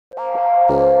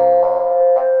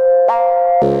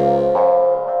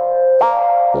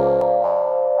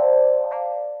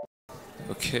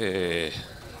Okay,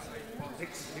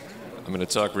 I'm going to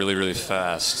talk really, really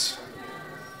fast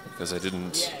because I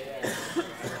didn't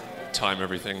time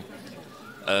everything.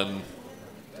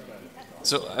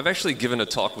 So I've actually given a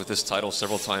talk with this title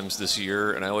several times this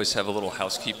year, and I always have a little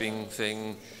housekeeping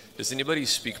thing. Does anybody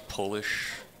speak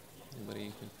Polish?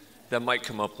 Anybody? That might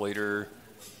come up later.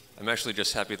 I'm actually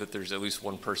just happy that there's at least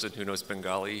one person who knows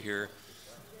Bengali here,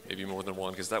 maybe more than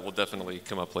one, because that will definitely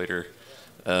come up later.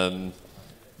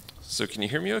 So can you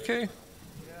hear me okay?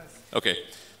 Yes. Okay,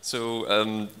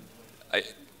 so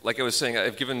like I was saying,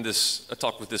 I've given a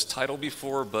talk with this title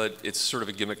before, but it's sort of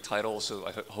a gimmick title, so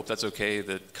I hope that's okay.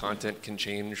 The content can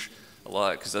change a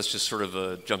lot, because that's just sort of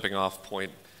a jumping off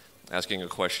point, asking a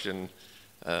question.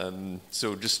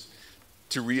 So just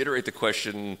to reiterate the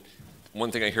question, one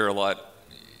thing I hear a lot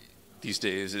these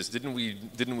days is, didn't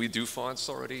we do fonts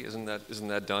already? Isn't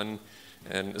that done?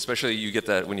 And especially you get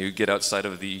that when you get outside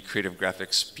of the creative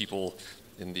graphics people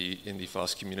in the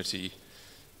FOSS community.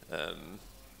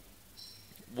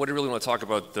 What I really want to talk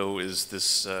about, though, is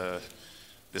this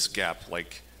gap.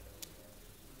 Like,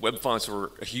 web fonts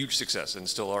were a huge success and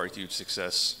still are a huge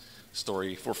success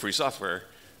story for free software,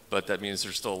 but that means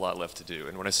there's still a lot left to do.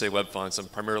 And when I say web fonts, I'm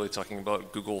primarily talking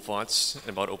about Google Fonts and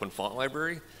about Open Font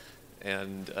Library.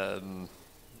 And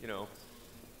you know,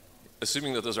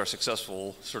 assuming that those are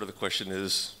successful, sort of the question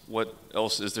is, what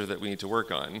else is there that we need to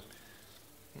work on?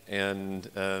 And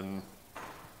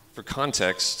for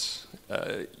context,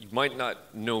 you might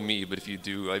not know me, but if you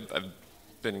do, I've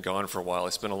been gone for a while. I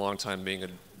spent a long time being a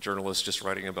journalist just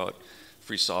writing about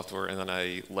free software, and then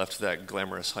I left that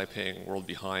glamorous, high-paying world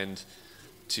behind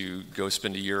to go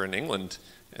spend a year in England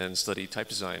and study type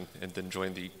design, and then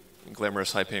join the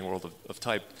glamorous, high-paying world of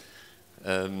type.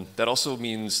 That also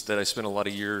means that I spent a lot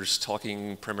of years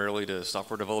talking primarily to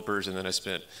software developers, and then I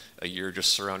spent a year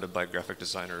just surrounded by graphic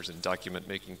designers and document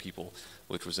making people,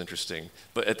 which was interesting.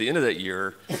 But at the end of that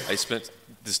year, I spent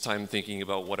this time thinking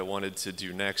about what I wanted to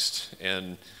do next,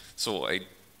 and so I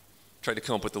tried to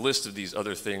come up with a list of these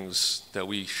other things that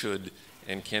we should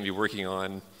and can be working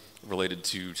on related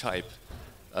to type.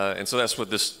 And so that's what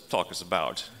this talk is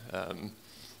about.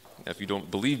 If you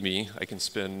don't believe me, I can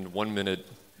spend 1 minute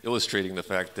illustrating the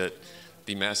fact that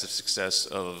the massive success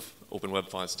of open web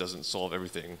fonts doesn't solve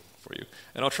everything for you.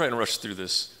 And I'll try and rush through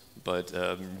this, but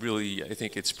really I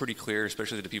think it's pretty clear,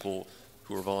 especially to people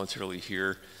who are voluntarily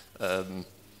here.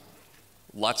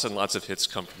 Lots and lots of hits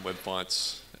come from web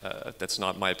fonts. That's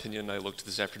not my opinion. I looked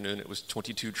this afternoon, it was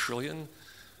 22 trillion,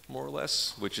 more or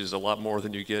less, which is a lot more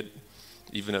than you get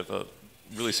even if a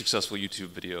really successful YouTube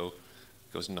video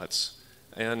goes nuts.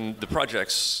 And the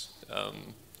projects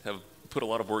have put a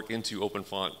lot of work into open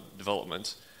font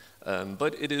development,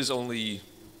 but it is only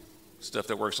stuff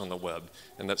that works on the web,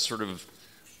 and that's sort of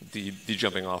the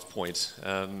jumping off point.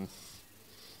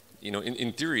 You know,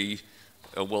 in theory,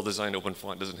 a well-designed open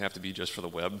font doesn't have to be just for the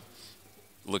web.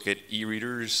 Look at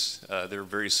e-readers, they're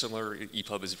very similar.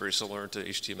 EPUB is very similar to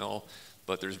HTML,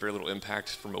 but there's very little impact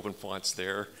from open fonts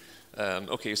there.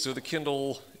 Okay, so the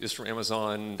Kindle is from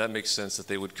Amazon. That makes sense that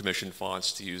they would commission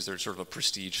fonts to use. They're sort of a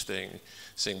prestige thing,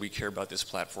 saying we care about this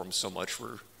platform so much,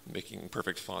 we're making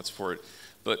perfect fonts for it.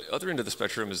 But other end of the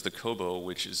spectrum is the Kobo,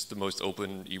 which is the most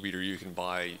open e-reader you can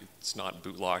buy. It's not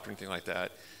boot locked or anything like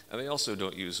that. And they also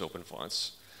don't use open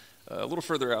fonts. A little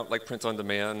further out, like print on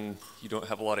demand, you don't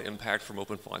have a lot of impact from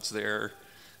open fonts there.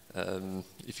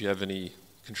 If you have any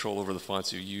control over the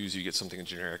fonts you use, you get something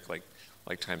generic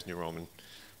like Times New Roman.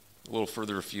 A little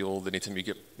further afield, anytime you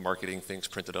get marketing things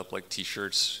printed up like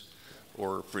t-shirts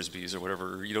or frisbees or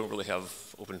whatever, you don't really have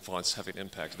open fonts having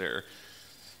impact there.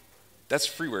 That's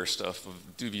freeware stuff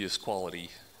of dubious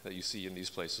quality that you see in these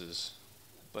places.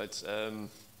 But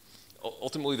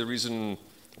ultimately the reason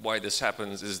why this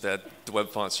happens is that the web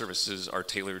font services are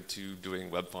tailored to doing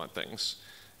web font things,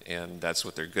 and that's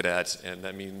what they're good at. And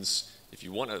that means if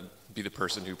you want to be the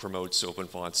person who promotes open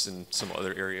fonts in some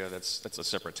other area, that's a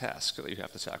separate task that you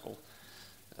have to tackle.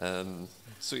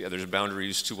 So yeah, there's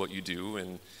boundaries to what you do,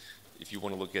 and if you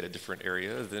want to look at a different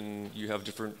area, then you have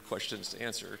different questions to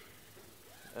answer.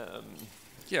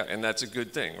 Yeah, and that's a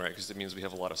good thing, right? Because it means we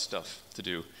have a lot of stuff to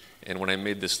do. And when I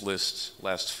made this list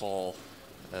last fall,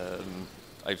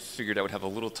 I figured I would have a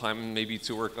little time maybe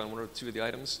to work on 1 or 2 of the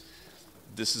items.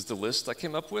 This is the list I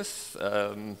came up with.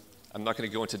 I'm not going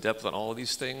to go into depth on all of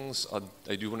these things.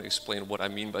 I do want to explain what I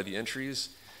mean by the entries.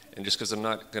 And just because I'm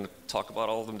not going to talk about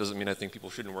all of them doesn't mean I think people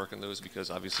shouldn't work on those,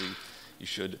 because obviously you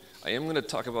should. I am going to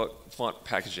talk about font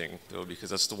packaging, though, because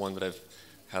that's the one that I've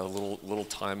had a little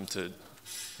time to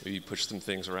maybe push some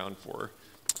things around for.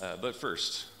 But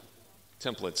first,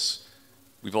 templates.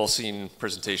 We've all seen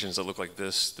presentations that look like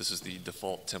this. This is the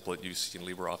default template you see in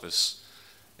LibreOffice.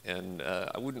 And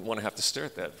I wouldn't want to have to stare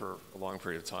at that for a long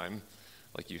period of time,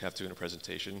 like you have to in a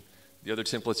presentation. The other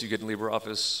templates you get in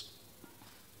LibreOffice,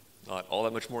 not all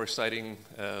that much more exciting.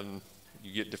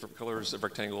 You get different colors of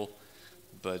rectangle.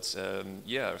 But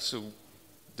yeah, so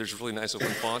there's really nice open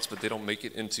fonts, but they don't make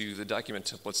it into the document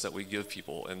templates that we give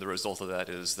people. And the result of that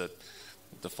is that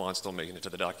the fonts don't make it into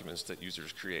the documents that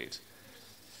users create.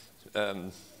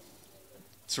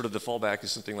 Sort of the fallback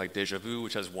is something like Deja Vu,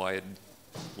 which has wide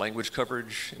language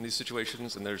coverage in these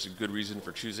situations, and there's a good reason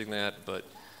for choosing that, but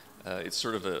it's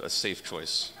sort of a safe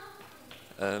choice.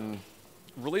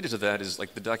 Related to that is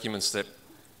like the documents that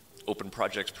open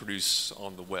projects produce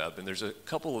on the web, and there's a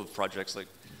couple of projects like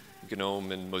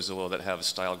GNOME and Mozilla that have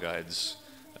style guides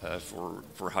for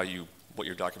what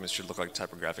your documents should look like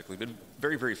typographically, but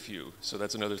very, very few. So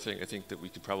that's another thing I think that we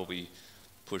could probably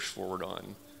push forward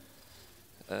on.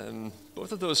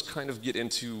 Both of those kind of get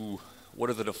into what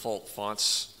are the default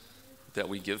fonts that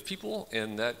we give people,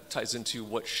 and that ties into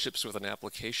what ships with an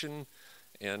application.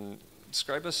 And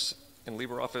Scribus and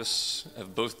LibreOffice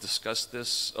have both discussed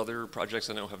this. Other projects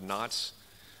I know have not,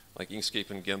 like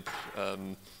Inkscape and GIMP,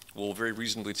 will very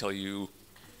reasonably tell you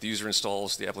the user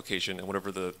installs the application and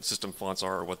whatever the system fonts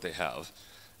are what they have.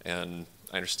 And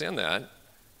I understand that,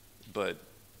 but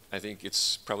I think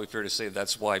it's probably fair to say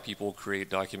that's why people create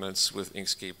documents with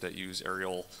Inkscape that use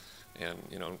Arial and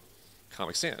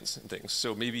Comic Sans and things.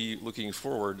 So maybe looking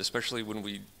forward, especially when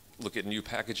we look at new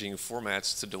packaging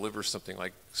formats to deliver something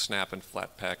like Snap and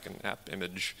Flatpak and App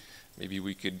Image, maybe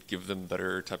we could give them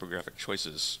better typographic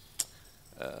choices.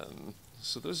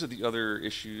 So those are the other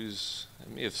issues.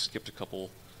 I may have skipped a couple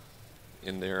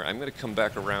in there. I'm going to come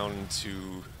back around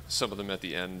to some of them at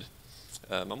the end.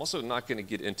 I'm also not going to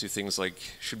get into things like,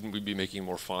 shouldn't we be making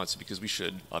more fonts? Because we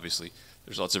should, obviously.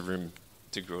 There's lots of room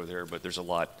to grow there, but there's a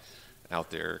lot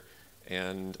out there.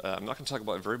 And I'm not going to talk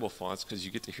about variable fonts because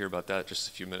you get to hear about that just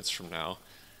a few minutes from now.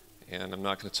 And I'm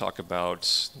not going to talk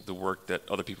about the work that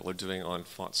other people are doing on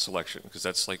font selection because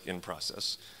that's like in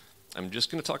process. I'm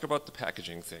just going to talk about the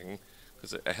packaging thing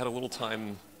because I had a little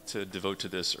time to devote to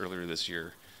this earlier this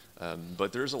year.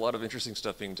 But there's a lot of interesting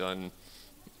stuff being done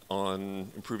on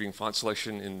improving font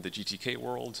selection in the GTK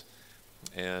world,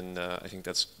 and I think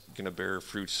that's going to bear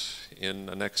fruit in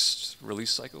the next release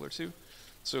cycle or two.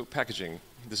 So packaging.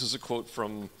 This is a quote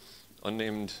from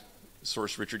unnamed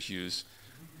source Richard Hughes,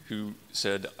 who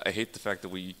said, "I hate the fact that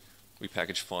we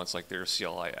package fonts like they're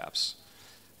CLI apps."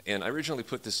 And I originally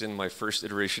put this in my first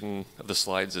iteration of the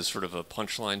slides as sort of a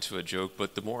punchline to a joke,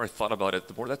 but the more I thought about it,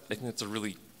 the more I think that's a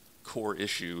really core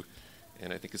issue,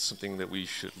 and I think it's something that we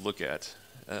should look at.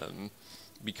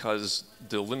 Because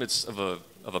the limits of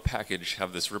a package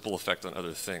have this ripple effect on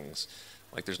other things.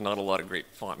 Like there's not a lot of great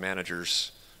font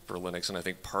managers for Linux, and I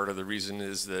think part of the reason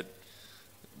is that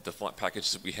the font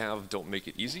packages that we have don't make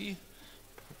it easy,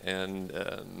 and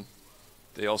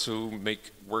they also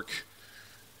make work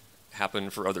happen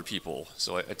for other people.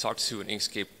 So I talked to an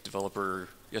Inkscape developer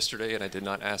yesterday, and I did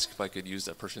not ask if I could use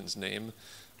that person's name,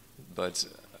 but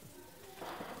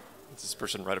it's this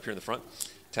person right up here in the front,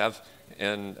 Tav.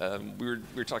 And we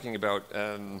were talking about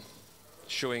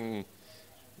showing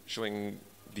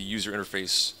the user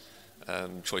interface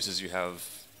choices you have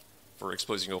for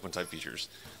exposing open type features.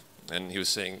 And he was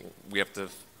saying we have to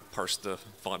parse the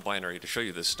font binary to show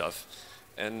you this stuff.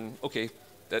 And okay,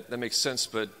 that makes sense,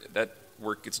 but that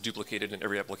work gets duplicated in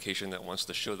every application that wants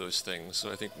to show those things.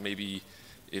 So I think maybe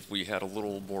if we had a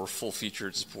little more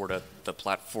full-featured support at the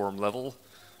platform level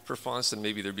for fonts, then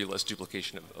maybe there'd be less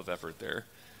duplication of effort there.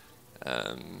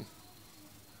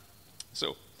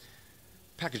 So,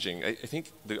 packaging. I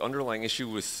think the underlying issue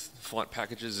with font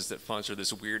packages is that fonts are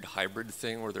this weird hybrid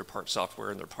thing where they're part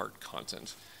software and they're part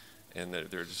content. And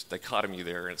there's dichotomy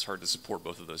there, and it's hard to support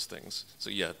both of those things. So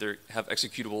yeah, they have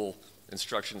executable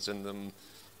instructions in them,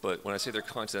 but when I say they're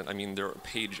content, I mean they're a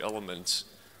page element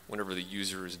whenever the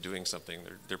user is doing something.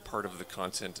 They're part of the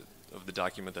content of the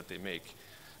document that they make.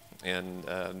 And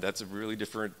that's a really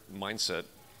different mindset.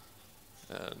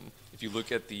 If you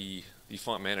look at the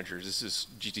font managers, this is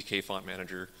GTK Font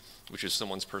Manager, which is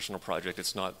someone's personal project.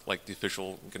 It's not like the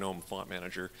official GNOME font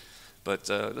manager. But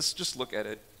let's just look at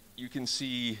it. You can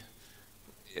see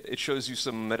it shows you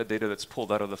some metadata that's pulled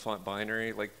out of the font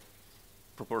binary, like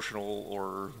proportional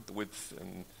or the width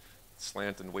and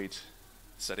slant and weight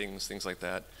settings, things like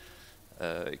that.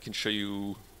 It can show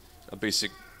you a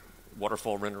basic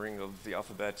waterfall rendering of the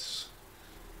alphabets.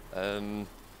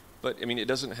 But I mean, it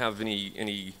doesn't have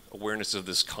any awareness of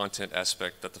this content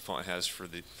aspect that the font has for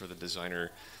the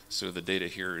designer. So the data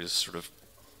here is sort of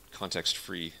context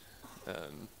free.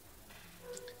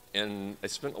 And I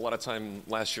spent a lot of time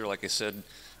last year, like I said,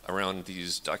 around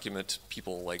these document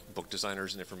people like book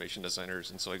designers and information designers,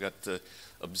 and so I got to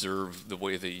observe the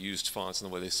way they used fonts and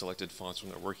the way they selected fonts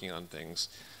when they're working on things.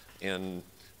 And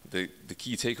the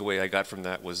key takeaway I got from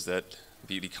that was that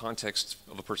the context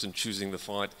of a person choosing the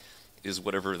font is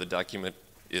whatever the document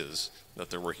is that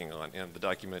they're working on, and the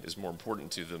document is more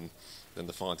important to them than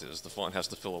the font is. The font has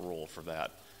to fill a role for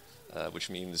that, which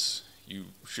means you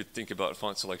should think about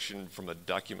font selection from a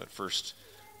document first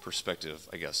perspective,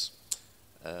 I guess.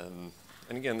 And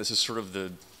again, this is sort of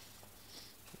the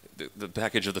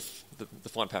package of the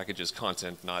font package is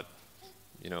content, not,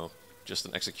 you know, just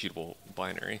an executable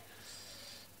binary.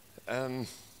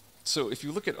 So if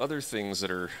you look at other things that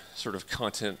are sort of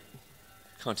content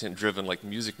driven, like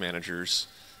music managers,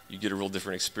 you get a real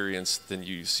different experience than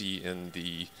you see in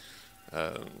the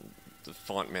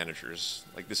font managers.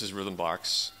 Like this is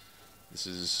Rhythmbox, this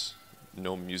is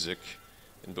Gnome Music.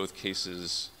 In both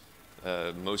cases,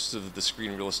 most of the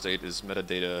screen real estate is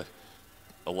metadata,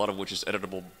 a lot of which is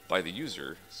editable by the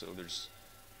user. So there's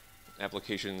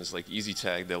applications like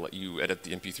EasyTag that let you edit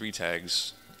the MP3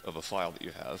 tags of a file that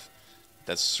you have.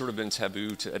 That's sort of been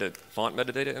taboo to edit font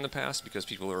metadata in the past because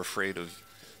people are afraid of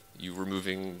you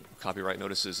removing copyright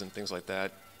notices and things like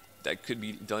that. That could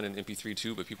be done in MP3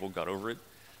 too, but people got over it.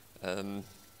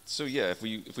 So yeah, if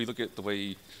we look at the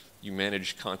way you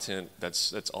manage content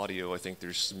that's audio, I think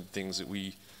there's some things that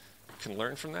we can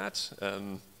learn from that.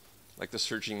 Like the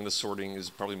searching and the sorting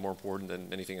is probably more important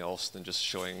than anything else than just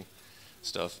showing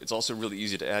stuff. It's also really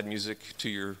easy to add music to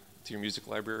your music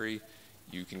library.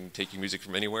 You can take your music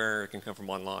from anywhere. It can come from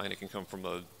online. It can come from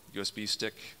a USB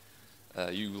stick.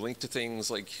 You link to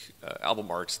things like album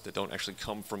art that don't actually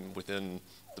come from within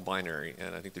the binary,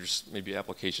 and I think there's maybe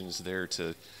applications there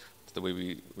to the way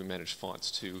we manage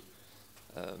fonts too.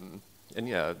 And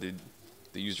yeah,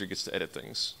 the user gets to edit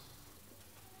things.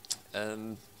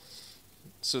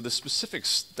 So the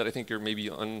specifics that I think are maybe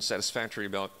unsatisfactory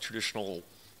about traditional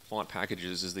font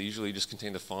packages is they usually just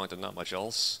contain the font and not much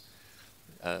else.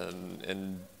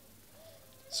 And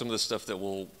some of the stuff that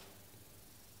will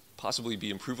possibly be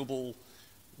improvable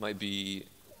might be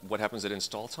what happens at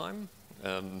install time.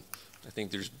 I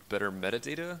think there's better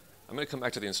metadata. I'm going to come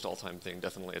back to the install time thing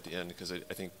definitely at the end because I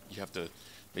think you have to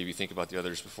maybe think about the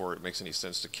others before it makes any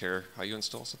sense to care how you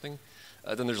install something.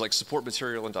 Then there's like support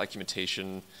material and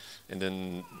documentation, and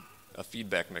then a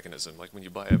feedback mechanism. Like when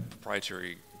you buy a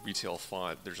proprietary retail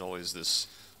font, there's always this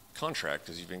contract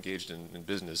because you've engaged in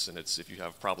business, and it's if you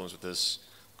have problems with this,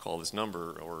 call this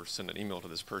number or send an email to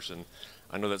this person.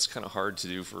 I know that's kind of hard to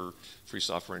do for free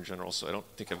software in general, so I don't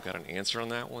think I've got an answer on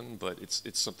that one, but it's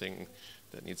something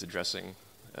that needs addressing.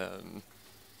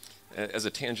 As a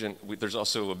tangent, there's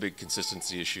also a big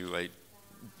consistency issue. I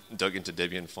dug into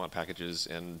Debian font packages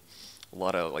and a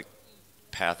lot of like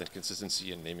path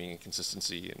inconsistency and naming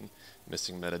inconsistency and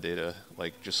missing metadata.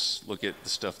 Like just look at the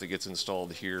stuff that gets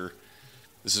installed here.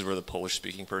 This is where the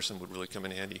Polish-speaking person would really come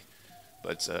in handy.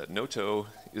 But Noto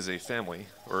is a family,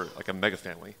 or like a mega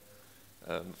family,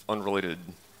 of unrelated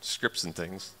scripts and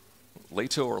things.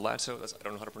 Lato or Lato, I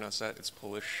don't know how to pronounce that, it's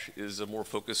Polish, is a more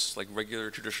focused, like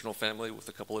regular traditional family with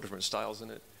a couple of different styles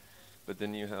in it. But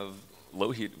then you have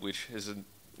Lohit, which has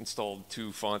installed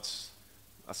two fonts.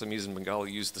 Assamese and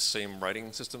Bengali use the same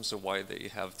writing system, so why they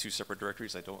have two separate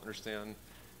directories, I don't understand.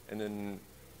 And then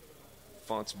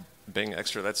fonts Bang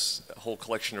Extra, that's a whole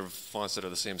collection of fonts that are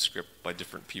the same script by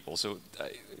different people. So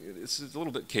it's a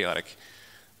little bit chaotic.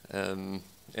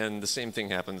 And the same thing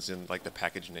happens in like the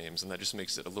package names, and that just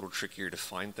makes it a little trickier to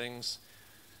find things.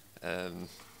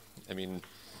 I mean,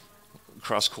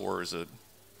 CrossCore is a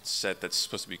set that's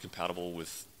supposed to be compatible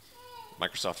with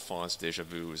Microsoft fonts. Deja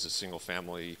Vu is a single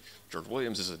family. George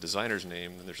Williams is a designer's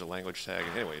name, and there's a language tag.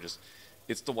 And anyway,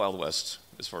 it's the Wild West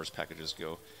as far as packages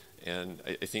go. And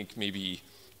I think maybe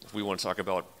if we want to talk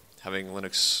about having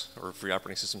Linux or free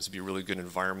operating systems be a really good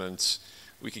environment,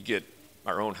 we could get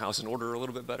our own house in order a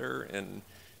little bit better and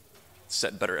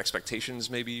set better expectations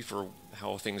maybe for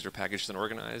how things are packaged and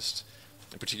organized.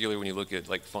 And particularly when you look at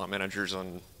like font managers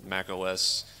on Mac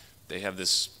OS, they have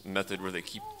this method where they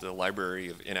keep the library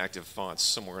of inactive fonts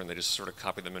somewhere and they just sort of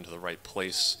copy them into the right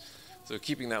place. So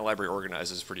keeping that library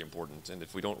organized is pretty important. And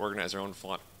if we don't organize our own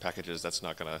font packages, that's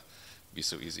not going to be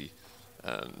so easy.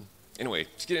 Anyway,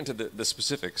 to get into the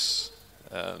specifics,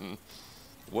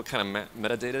 what kind of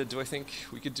metadata do I think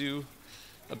we could do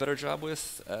a better job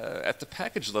with? At the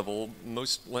package level,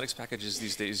 most Linux packages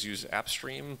these days use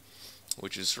AppStream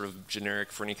which is sort of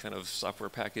generic for any kind of software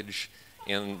package.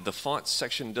 And the font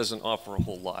section doesn't offer a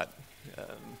whole lot.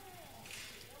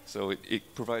 So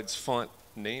it provides font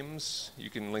names. You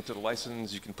can link to the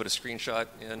license. You can put a screenshot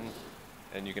in.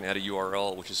 And you can add a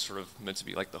URL, which is sort of meant to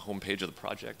be like the homepage of the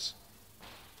project.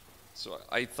 So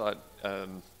I thought,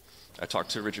 I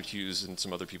talked to Richard Hughes and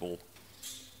some other people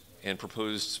and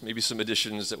proposed maybe some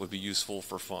additions that would be useful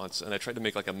for fonts. And I tried to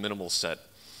make like a minimal set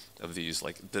of these,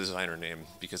 like the designer name,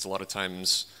 because a lot of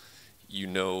times you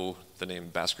know the name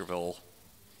Baskerville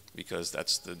because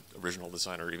that's the original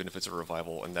designer, even if it's a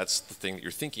revival, and that's the thing that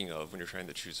you're thinking of when you're trying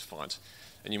to choose a font.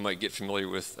 And you might get familiar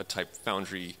with a type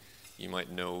foundry. You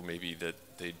might know maybe that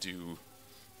they do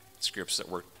scripts that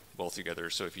work well together.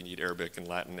 So if you need Arabic and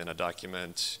Latin in a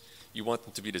document, you want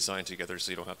them to be designed together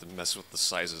so you don't have to mess with the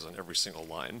sizes on every single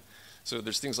line. So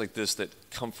there's things like this that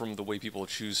come from the way people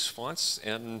choose fonts,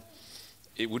 and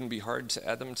it wouldn't be hard to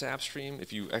add them to AppStream.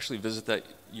 If you actually visit that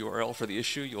URL for the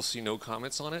issue, you'll see no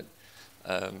comments on it.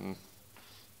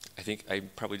 I think I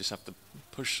probably just have to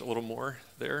push a little more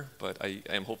there, but I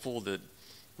am hopeful that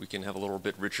we can have a little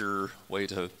bit richer way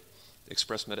to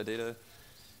express metadata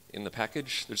in the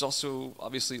package. There's also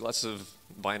obviously lots of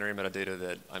binary metadata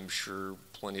that I'm sure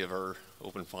plenty of our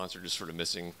open fonts are just sort of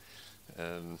missing.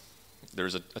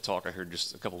 There's a talk I heard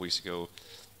just a couple weeks ago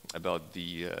about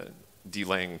the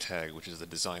dlang tag, which is the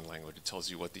design language. It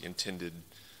tells you what the intended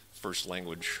first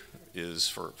language is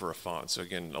for a font. So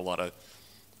again, a lot of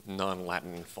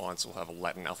non-Latin fonts will have a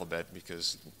Latin alphabet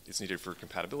because it's needed for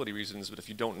compatibility reasons, but if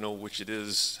you don't know which it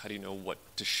is, how do you know what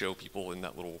to show people in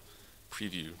that little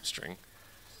preview string?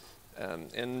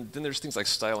 And then there's things like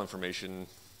style information.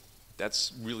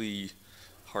 That's really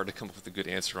hard to come up with a good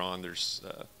answer on. There's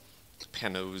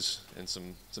panos and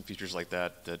some features like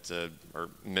that that are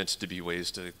meant to be ways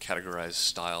to categorize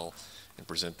style and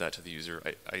present that to the user.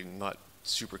 I'm not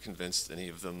super convinced any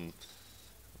of them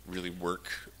really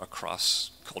work across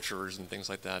cultures and things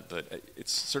like that, but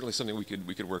it's certainly something we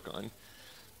could work on.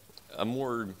 A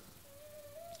more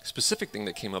specific thing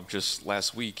that came up just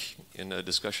last week in a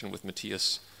discussion with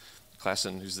Matthias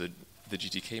Klassen, who's the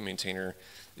GTK maintainer,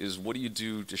 is what do you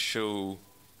do to show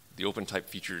the open type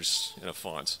features in a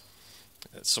font?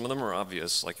 Some of them are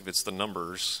obvious, like if it's the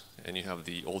numbers and you have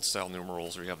the old style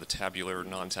numerals or you have the tabular,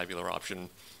 non-tabular option,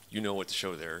 you know what to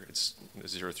show there. It's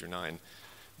 0 through 9.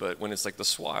 But when it's like the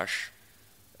swash,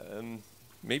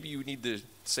 maybe you need to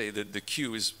say that the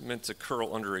Q is meant to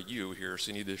curl under a U here,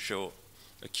 so you need to show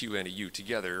a Q and a U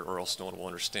together, or else no one will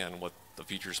understand what the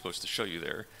feature is supposed to show you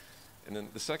there. And then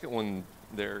the second one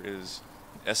there is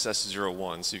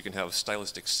SS01, so you can have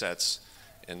stylistic sets,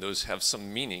 and those have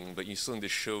some meaning, but you still need to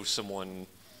show someone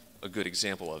a good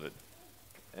example of it.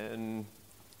 And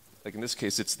like in this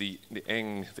case, it's the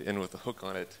eng, the N with the hook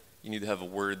on it. You need to have a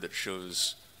word that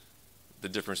shows the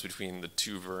difference between the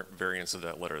two variants of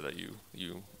that letter that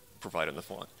you provide in the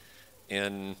font.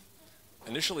 And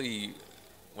initially,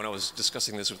 when I was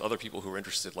discussing this with other people who were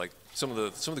interested, like some of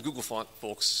the Google font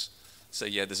folks say,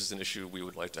 yeah, this is an issue we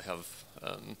would like to have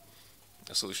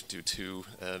a solution to too.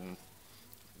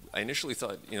 I initially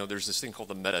thought, there's this thing called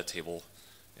the meta table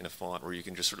in a font where you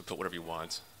can just sort of put whatever you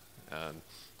want.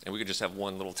 And we could just have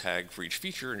one little tag for each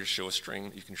feature and just show a string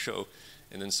that you can show.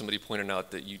 And then somebody pointed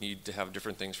out that you need to have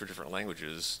different things for different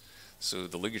languages. So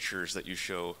the ligatures that you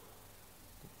show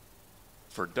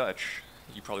for Dutch,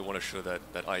 you probably want to show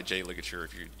that IJ ligature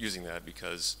if you're using that,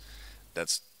 because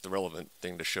that's the relevant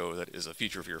thing to show that is a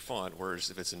feature of your font. Whereas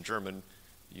if it's in German,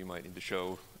 you might need to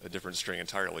show a different string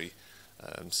entirely.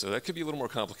 So that could be a little more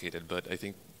complicated, but I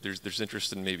think there's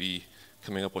interest in maybe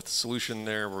coming up with a solution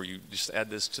there where you just add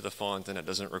this to the font and it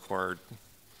doesn't require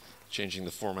changing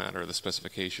the format or the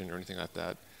specification or anything like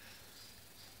that.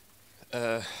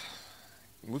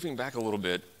 Moving back a little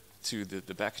bit to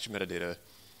the package metadata,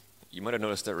 you might have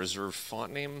noticed that reserved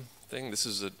font name thing. This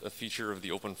is a feature of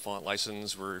the open font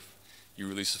license where if you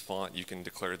release a font, you can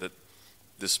declare that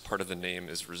this part of the name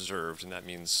is reserved, and that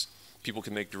means people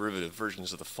can make derivative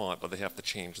versions of the font, but they have to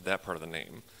change that part of the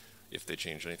name if they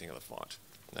change anything in the font.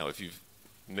 Now, if you've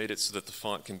made it so that the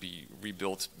font can be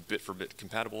rebuilt bit for bit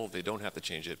compatible, they don't have to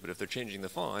change it, but if they're changing the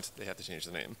font, they have to change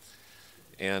the name.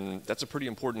 And that's a pretty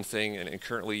important thing, and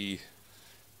currently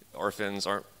RFNs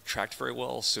aren't tracked very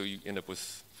well, so you end up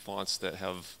with fonts that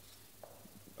have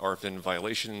RFN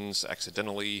violations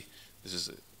accidentally.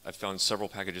 I've found several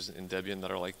packages in Debian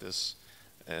that are like this,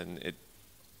 and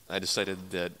I decided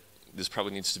that this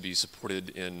probably needs to be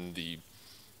supported in the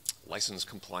license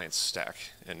compliance stack,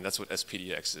 and that's what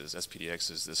SPDX is.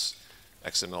 SPDX is this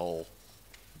XML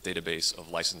database of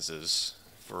licenses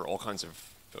for all kinds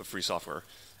of free software,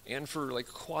 and for like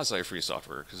quasi-free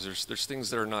software, because there's things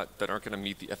that aren't going to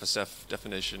meet the FSF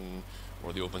definition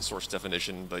or the open source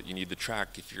definition, but you need the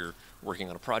track if you're working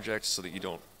on a project so that you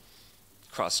don't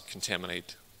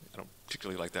cross-contaminate. I don't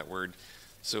particularly like that word.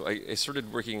 So I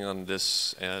started working on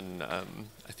this, and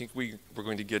I think we're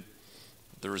going to get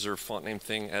the reserve font name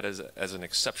thing as an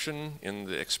exception in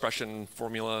the expression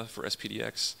formula for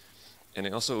SPDX. And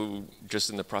I also, just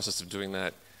in the process of doing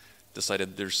that,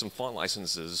 decided there's some font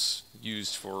licenses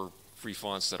used for free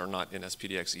fonts that are not in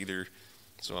SPDX either.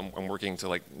 So I'm working to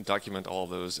like document all of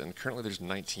those, and currently there's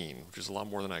 19, which is a lot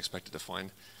more than I expected to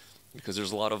find, because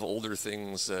there's a lot of older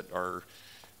things that are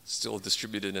still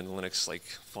distributed in Linux, like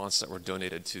fonts that were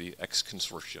donated to the X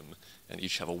consortium, and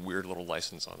each have a weird little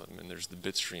license on them. And there's the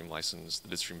Bitstream license, the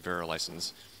Bitstream Vera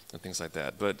license, and things like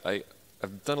that. But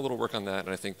I've done a little work on that,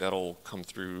 and I think that'll come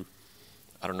through.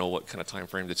 I don't know what kind of time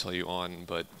frame to tell you on,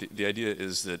 but the idea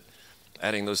is that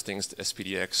adding those things to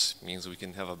SPDX means we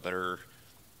can have a better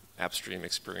upstream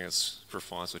experience for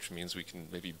fonts, which means we can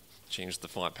maybe change the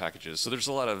font packages. So there's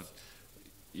a lot of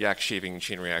yak shaving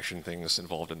chain reaction things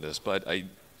involved in this, but I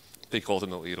think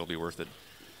ultimately it'll be worth it.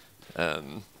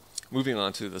 Moving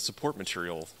on to the support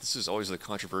material, this is always the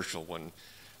controversial one.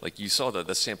 Like you saw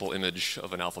the sample image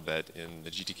of an alphabet in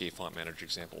the GTK font manager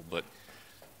example, but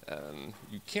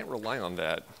you can't rely on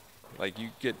that. Like you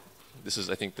get, this is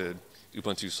I think the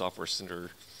Ubuntu Software Center,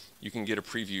 you can get a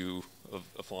preview of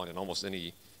a font in almost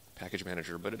any package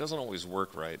manager, but it doesn't always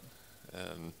work right.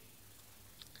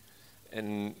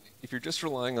 And if you're just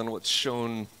relying on what's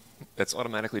shown that's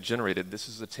automatically generated, this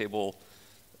is a table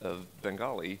of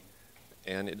Bengali,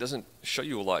 and it doesn't show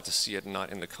you a lot to see it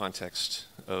not in the context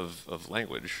of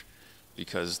language,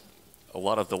 because a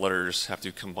lot of the letters have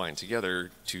to combine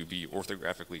together to be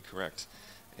orthographically correct.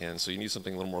 And so you need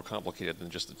something a little more complicated than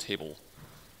just a table.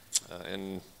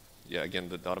 And yeah, again,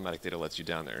 the automatic data lets you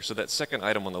down there. So that second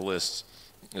item on the list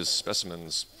is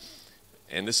specimens.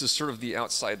 And this is sort of the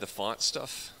outside the font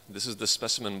stuff. This is the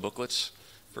specimen booklet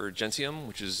for Gentium,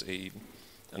 which is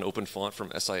an open font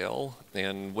from SIL.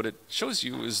 And what it shows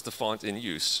you is the font in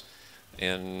use.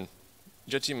 And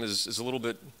Gentium is a little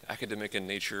bit academic in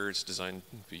nature. It's designed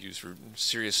to be used for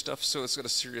serious stuff, so it's got a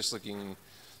serious looking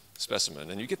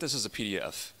specimen. And you get this as a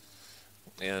PDF.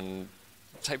 And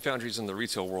type foundries in the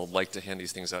retail world like to hand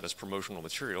these things out as promotional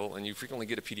material, and you frequently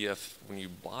get a PDF when you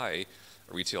buy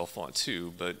a retail font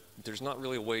too, but there's not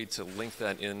really a way to link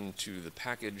that into the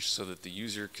package so that the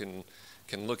user can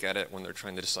look at it when they're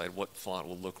trying to decide what font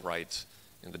will look right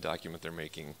in the document they're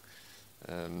making.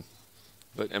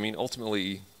 But I mean,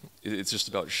 ultimately, it's just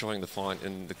about showing the font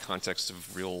in the context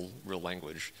of real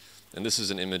language. And this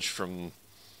is an image from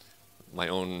my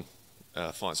own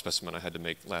font specimen I had to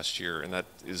make last year, and that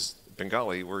is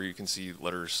Bengali, where you can see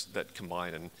letters that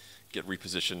combine and get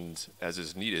repositioned as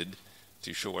is needed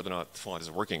to show whether or not the font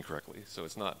is working correctly. So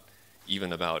it's not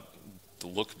even about the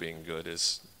look being good,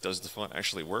 does the font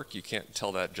actually work? You can't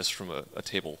tell that just from a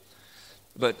table.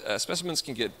 But specimens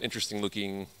can get interesting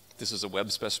looking. This is a web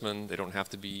specimen. They don't have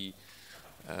to be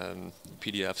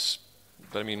PDFs.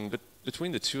 But I mean,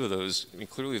 between the two of those, I mean,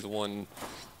 clearly the one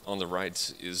on the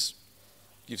right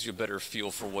gives you a better feel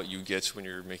for what you get when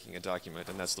you're making a document,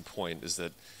 and that's the point, is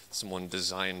that someone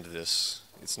designed this.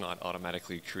 It's not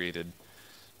automatically created.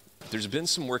 There's been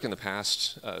some work in the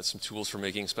past, some tools for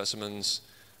making specimens.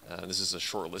 This is a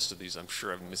short list of these. I'm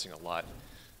sure I'm missing a lot.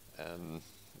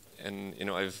 And you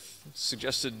know, I've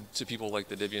suggested to people like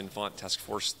the Debian Font Task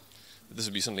Force that this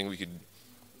would be something we could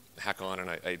hack on, and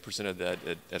I presented that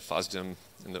at FOSDEM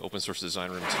in the open source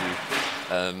design room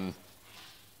too.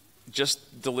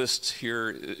 Just the list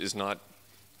here is not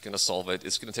going to solve it.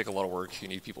 It's going to take a lot of work. You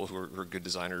need people who are good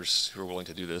designers who are willing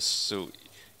to do this. So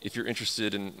if you're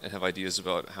interested and have ideas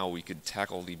about how we could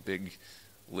tackle the big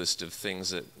list of things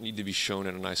that need to be shown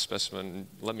in a nice specimen,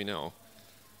 let me know.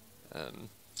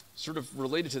 Sort of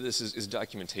related to this is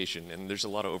documentation, and there's a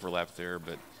lot of overlap there,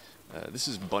 but this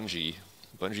is Bungee.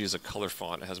 Bungee is a color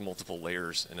font. It has multiple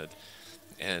layers in it,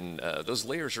 and those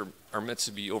layers are meant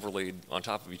to be overlaid on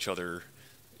top of each other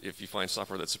if you find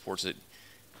software that supports it.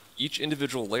 Each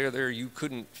individual layer there, you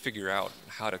couldn't figure out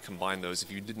how to combine those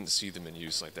if you didn't see them in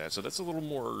use like that. So that's a little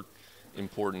more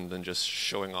important than just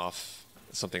showing off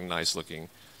something nice looking.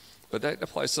 But that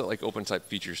applies to like open type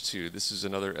features too. This is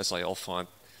another SIL font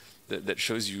that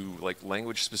shows you like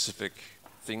language specific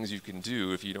things you can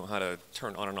do if you know how to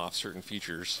turn on and off certain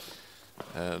features.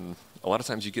 A lot of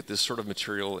times you get this sort of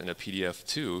material in a PDF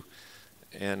too,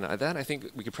 and that I think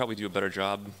we could probably do a better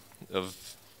job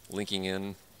of linking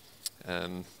in.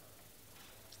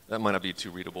 That might not be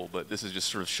too readable, but this is just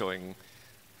sort of showing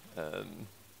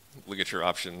ligature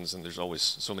options, and there's always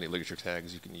so many ligature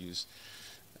tags you can use.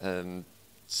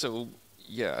 So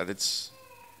yeah, it's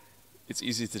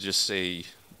easy to just say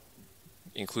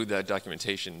include that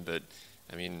documentation, but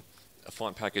I mean, a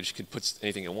font package could put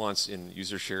anything it wants in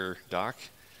user share doc,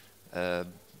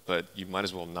 but you might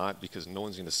as well not, because no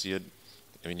one's going to see it.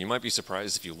 I mean, you might be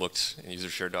surprised if you looked in user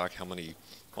share doc how many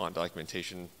font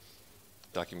documentation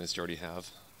documents you already have.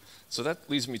 So that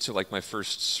leads me to like my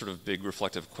first sort of big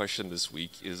reflective question this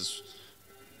week is,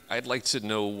 I'd like to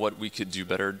know what we could do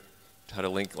better, how to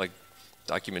link like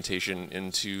documentation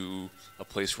into a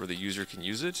place where the user can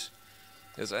use it.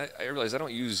 Because I realize I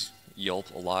don't use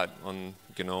Yelp a lot on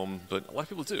GNOME, but a lot of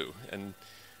people do, and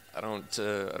I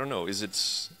don't know. Is it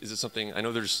something? I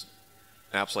know there's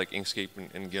apps like Inkscape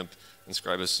and GIMP and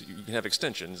Scribus. You can have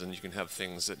extensions, and you can have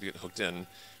things that get hooked in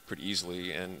pretty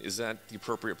easily. And is that the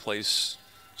appropriate place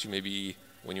to maybe,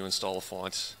 when you install a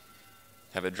font,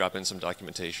 have it drop in some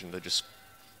documentation that just,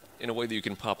 in a way that you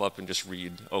can pop up and just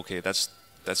read, okay, that's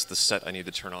the set I need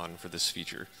to turn on for this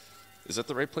feature. Is that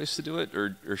the right place to do it,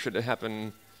 or should it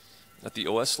happen at the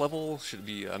OS level? Should it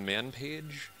be a man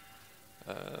page?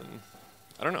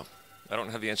 I don't know. I don't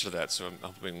have the answer to that, so I'm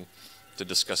hoping to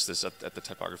discuss this at the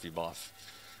typography BOF.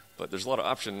 But there's a lot of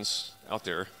options out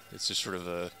there. It's just sort of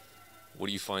a, what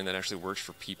do you find that actually works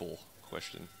for people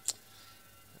question.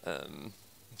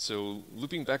 So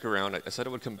looping back around, I said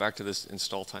I would come back to this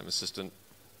install time assistant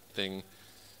thing.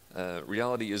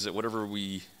 Reality is that whatever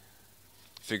we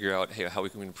figure out, hey, how we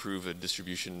can improve a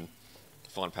distribution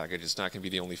font package, it's not going to be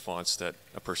the only fonts that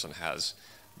a person has.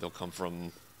 They'll come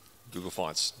from Google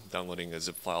Fonts, downloading a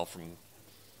zip file from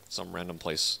some random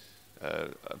place,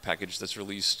 a package that's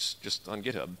released just on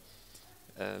GitHub.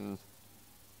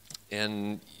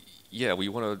 And yeah, we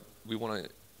want to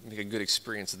make a good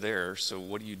experience there. So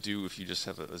what do you do if you just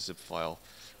have a zip file?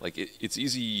 Like it's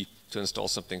easy to install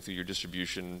something through your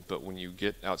distribution, but when you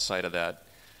get outside of that,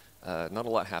 not a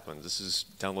lot happens. This is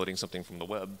downloading something from the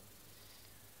web.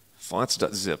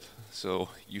 Fonts.zip. So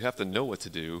you have to know what to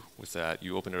do with that.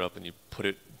 You open it up and you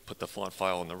put the font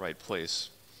file in the right place,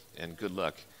 and good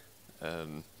luck.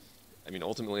 I mean,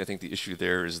 ultimately, I think the issue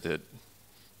there is that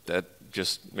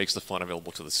just makes the font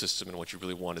available to the system, and what you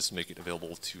really want is to make it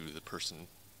available to the person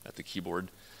at the keyboard.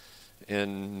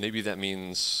 And maybe that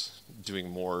means doing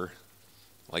more,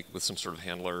 like with some sort of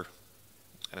handler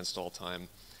at install time.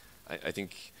 I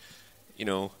think, you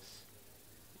know,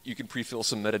 you can pre-fill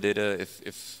some metadata.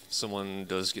 If someone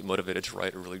does get motivated to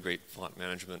write a really great font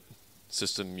management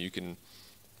system, you can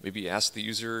maybe ask the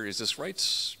user, is this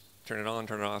right? Turn it on,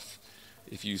 turn it off.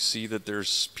 If you see that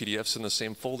there's PDFs in the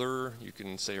same folder, you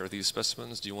can say, are these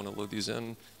specimens? Do you want to load these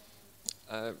in?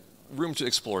 Room to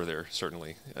explore there,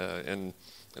 certainly. And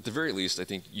at the very least, I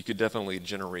think you could definitely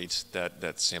generate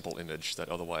that sample image that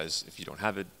otherwise, if you don't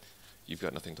have it, you've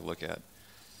got nothing to look at.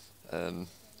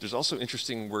 There's also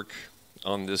interesting work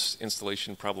on this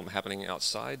installation problem happening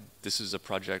outside. This is a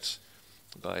project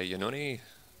by Yanoni,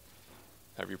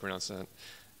 however you pronounce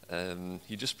that.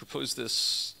 He just proposed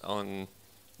this on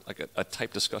like a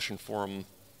type discussion forum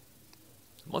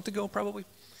a month ago, probably.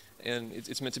 And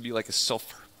it's meant to be like a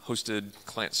self-hosted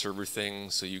client-server thing,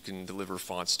 so you can deliver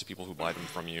fonts to people who buy them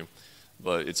from you.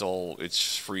 But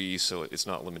it's free, so it's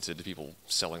not limited to people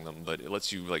selling them. But it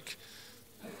lets you like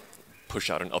push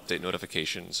out an update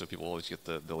notification, so people always get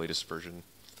the latest version.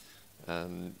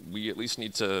 We at least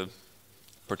need to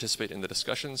participate in the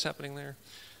discussions happening there.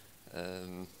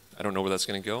 I don't know where that's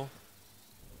going to go.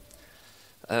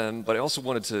 But I also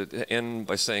wanted to end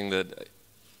by saying that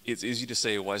it's easy to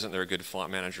say, why isn't there a good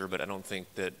font manager? But I don't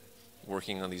think that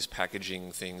working on these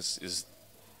packaging things is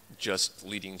just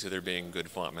leading to there being good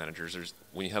font managers.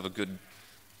 When you have a good,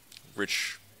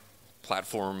 rich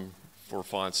platform for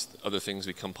fonts, other things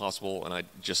become possible, and I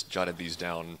just jotted these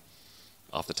down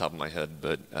off the top of my head.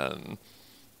 But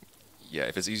yeah,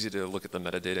 if it's easy to look at the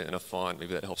metadata in a font,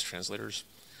 maybe that helps translators.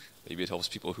 Maybe it helps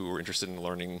people who are interested in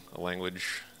learning a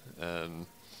language.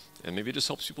 And maybe it just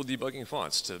helps people debugging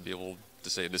fonts to be able to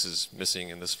say this is missing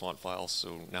in this font file,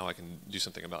 so now I can do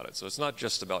something about it. So it's not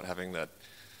just about having that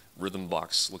rhythm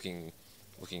box looking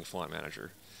font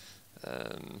manager.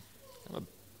 I'm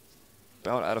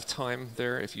about out of time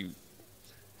there. If you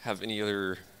have any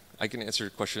other, I can answer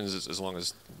questions as long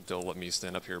as they'll let me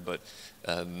stand up here, but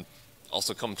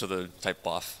also come to the Type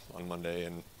BOF on Monday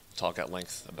and talk at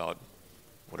length about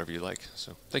whatever you like.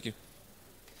 So thank you.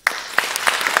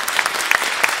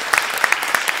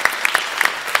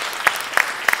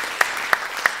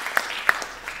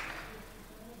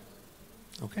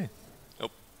 Okay. Oh,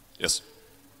 yes.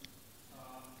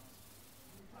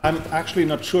 I'm actually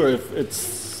not sure if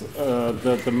it's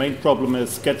the main problem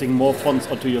is getting more fonts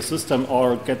onto your system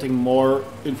or getting more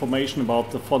information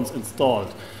about the fonts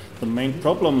installed. The main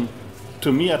problem,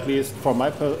 to me at least, from my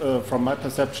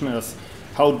perception, is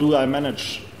how do I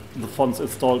manage the fonts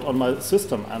installed on my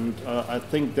system? And I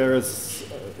think there is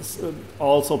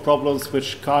also problems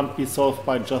which can't be solved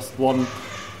by just one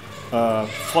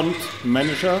font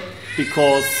manager,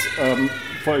 because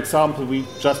for example, we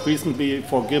just recently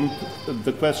for GIMP,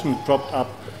 the question dropped up,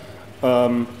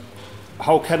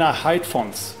 how can I hide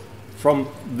fonts from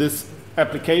this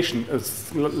application?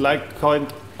 It's like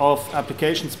kind of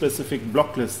application-specific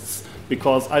block lists,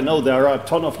 because I know there are a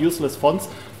ton of useless fonts,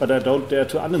 but I don't dare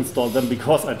to uninstall them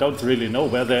because I don't really know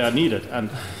where they are needed.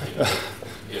 And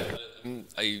yeah,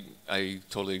 I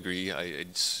totally agree. I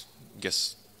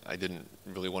guess I didn't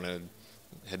really want to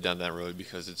head down that road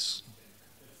because it's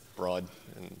broad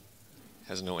and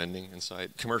has no ending in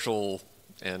sight. Commercial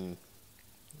and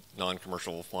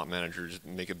non-commercial font managers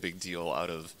make a big deal out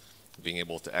of being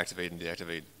able to activate and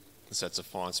deactivate sets of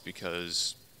fonts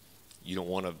because you don't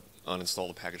want to uninstall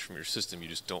the package from your system. You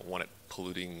just don't want it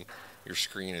polluting your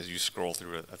screen as you scroll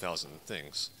through a thousand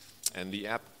things. And the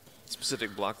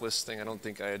app-specific block list thing, I don't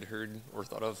think I had heard or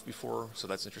thought of before, so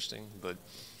that's interesting. But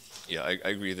yeah, I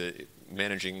agree that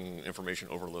managing information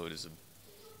overload is a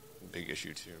big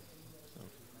issue too.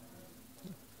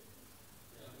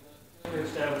 We're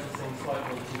establishing things like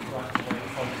to activate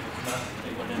fonts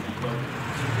automatically whenever you don't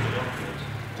particularly update.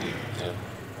 Yeah.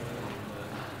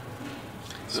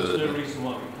 So there's no reason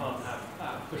why we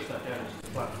can't push that down to the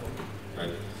platform.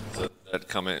 Right. So that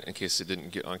comment, in case it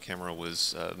didn't get on camera,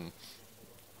 was a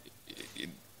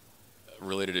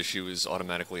related issue is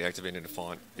automatically activating a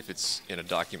font if it's in a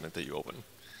document that you open,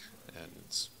 and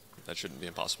that shouldn't be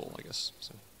impossible, I guess.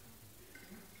 So.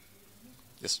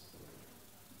 Yes.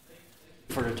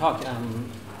 For the talk,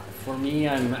 for me,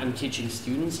 I'm teaching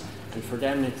students, and for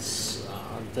them it's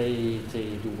they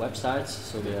do websites,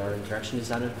 so they are interaction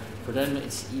designers. For them,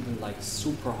 it's even like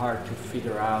super hard to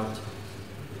figure out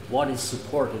what is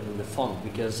supported in the font,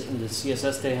 because in the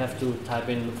CSS they have to type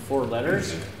in 4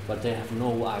 letters, but they have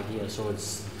no idea. So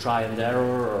it's try and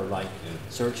error, or like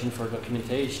searching for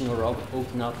documentation, or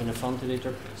open up in a font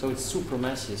editor. So it's super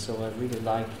messy. So I really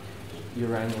like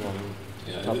your angle on.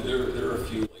 Yeah, there are a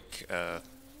few like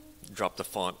drop the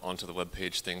font onto the web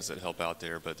page things that help out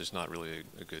there, but there's not really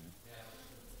a good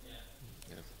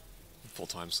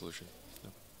full-time solution. No.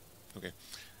 Okay.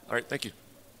 All right. Thank you.